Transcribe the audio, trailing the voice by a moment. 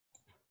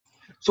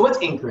So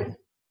what's anchoring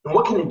and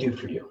what can it do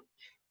for you?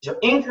 So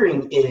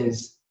anchoring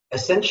is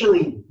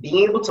essentially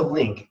being able to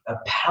link a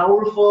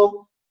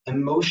powerful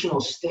emotional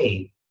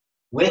state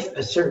with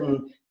a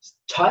certain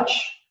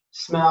touch,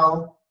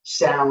 smell,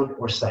 sound,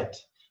 or sight.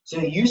 So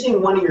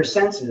using one of your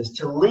senses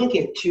to link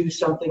it to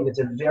something that's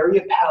a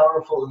very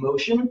powerful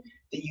emotion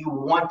that you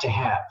want to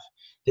have,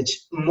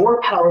 that's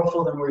more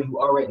powerful than where you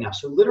are right now.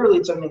 So literally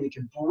it's something that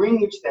can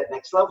bring you to that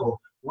next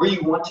level where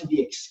you want to be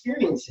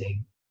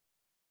experiencing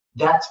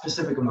that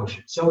specific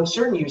emotion. So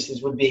certain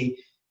uses would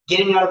be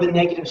getting out of a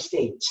negative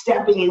state,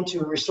 stepping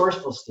into a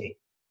resourceful state,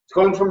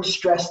 going from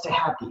stress to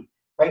happy,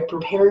 right?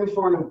 Preparing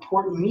for an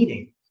important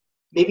meeting,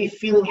 maybe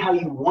feeling how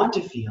you want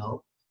to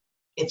feel.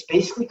 It's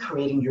basically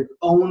creating your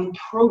own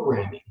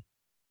programming.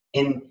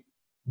 And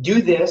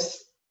do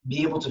this,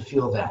 be able to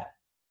feel that.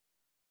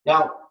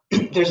 Now,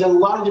 there's a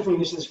lot of different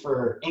uses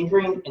for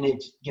anchoring, and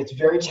it gets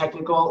very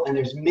technical, and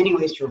there's many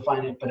ways to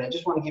refine it, but I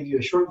just want to give you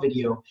a short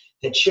video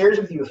that shares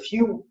with you a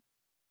few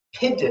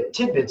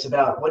tidbits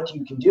about what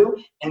you can do,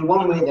 and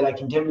one way that I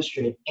can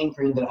demonstrate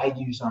anchoring that I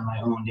use on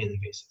my own daily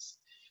basis.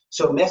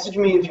 So message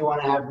me if you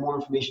want to have more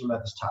information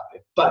about this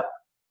topic. But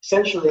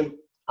essentially,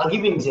 I'll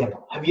give you an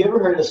example. Have you ever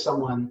heard of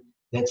someone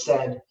that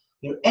said,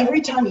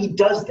 every time he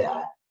does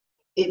that,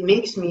 it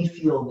makes me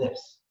feel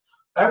this.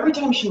 Every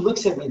time she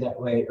looks at me that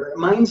way, it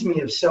reminds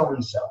me of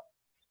so-and-so.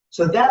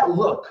 So that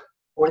look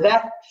or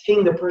that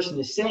thing the person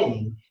is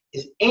saying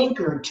is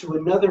anchored to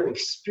another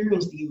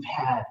experience that you've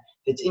had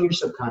that's in your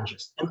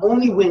subconscious. And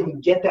only when you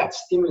get that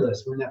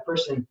stimulus, when that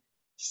person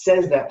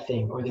says that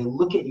thing or they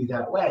look at you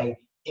that way,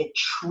 it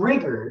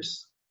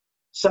triggers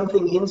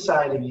something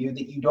inside of you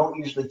that you don't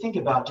usually think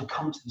about to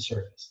come to the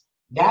surface.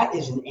 That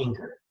is an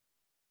anchor.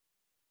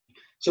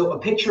 So a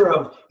picture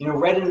of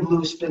red and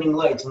blue spinning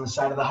lights on the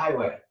side of the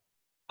highway,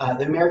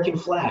 the American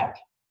flag,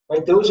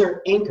 right? Those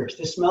are anchors.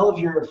 The smell of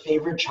your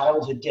favorite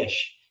childhood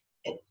dish,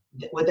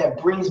 what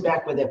that brings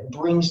back, what that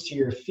brings to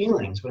your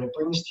feelings, what it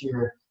brings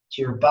to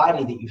your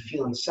body that you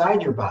feel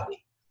inside your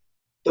body.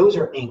 Those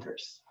are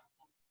anchors.